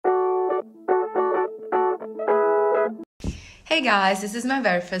Hey guys, this is my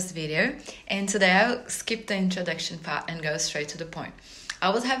very first video, and today I'll skip the introduction part and go straight to the point. I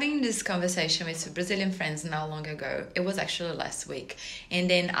was having this conversation with some Brazilian friends not long ago. It was actually last week, and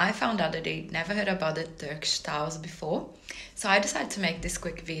then I found out that they never heard about the Turkish styles before. So I decided to make this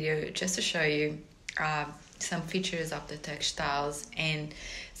quick video just to show you some features of the Turkish styles and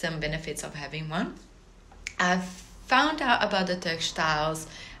some benefits of having one. I found out about the Turkish styles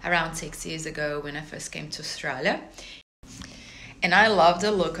around 6 years ago when I first came to Australia. And I love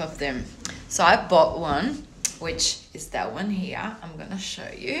the look of them. So I bought one, which is that one here. I'm gonna show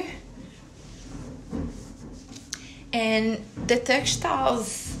you. And the Turkish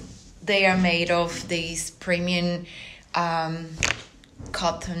styles, they are made of these premium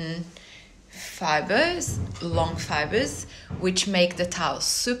cotton fibers, long fibers, which make the towel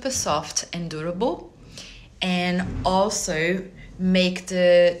super soft and durable, and also make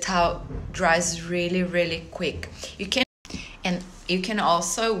the towel dries really quick. You can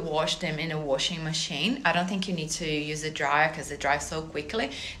also wash them in a washing machine. I don't think you need to use a dryer because it dries so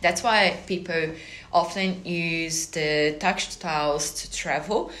quickly. That's why people often use the Turkish towels to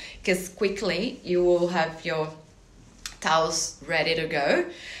travel, because quickly you will have your towels ready to go.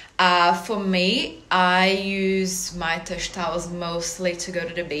 For me, I use my Turkish towels mostly to go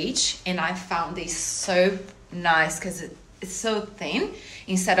to the beach, and I found this so nice because it's so thin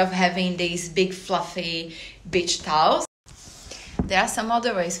instead of having these big fluffy beach towels. There are some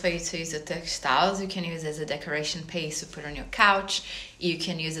other ways for you to use the Turkish towels. You can use as a decoration piece to put on your couch. You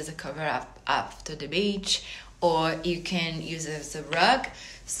can use as a cover up after the beach, or you can use it as a rug.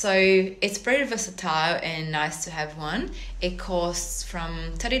 So it's pretty versatile and nice to have one. It costs from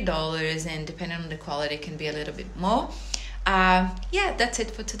 $30, and depending on the quality, it can be a little bit more. Yeah, that's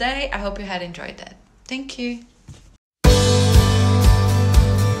it for today. I hope you had enjoyed that. Thank you.